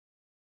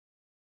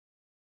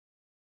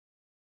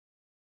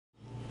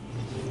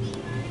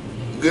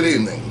Good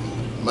evening.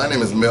 My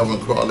name is Melvin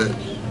Crawley,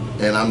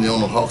 and I'm the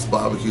owner of Hawks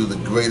BBQ, the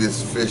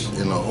greatest fish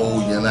in the whole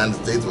United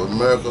States of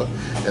America.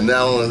 And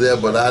not only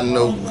that, but I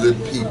know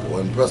good people.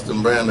 And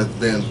Preston Brown has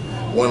been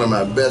one of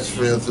my best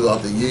friends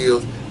throughout the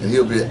years, and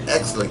he'll be an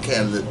excellent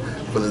candidate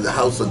for the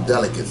House of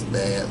Delegates,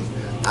 man.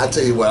 I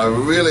tell you what, I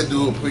really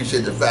do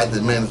appreciate the fact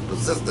that man is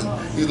persistent.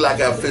 He's like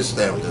our fish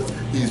sandwiches.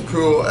 He's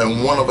pure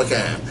and one of a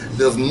kind.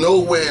 There's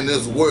nowhere in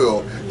this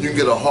world you can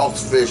get a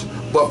Hawks fish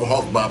but from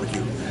Hawks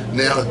BBQ.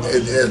 Now,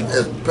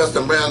 as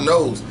Preston Brown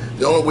knows,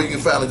 the only way you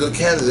can find a good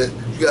candidate,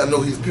 you gotta know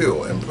he's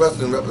pure. And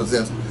Preston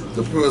represents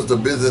the purest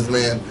of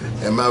businessmen,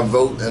 and my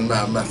vote and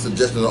my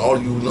suggestion to all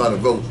of you who know how to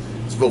vote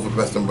is vote for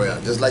Preston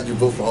Brown. Just like you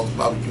vote for Hawks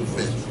BBQ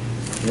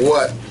fish.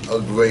 What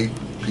a great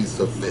piece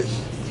of fish.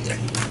 Yeah.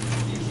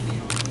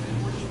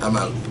 I'm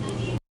out.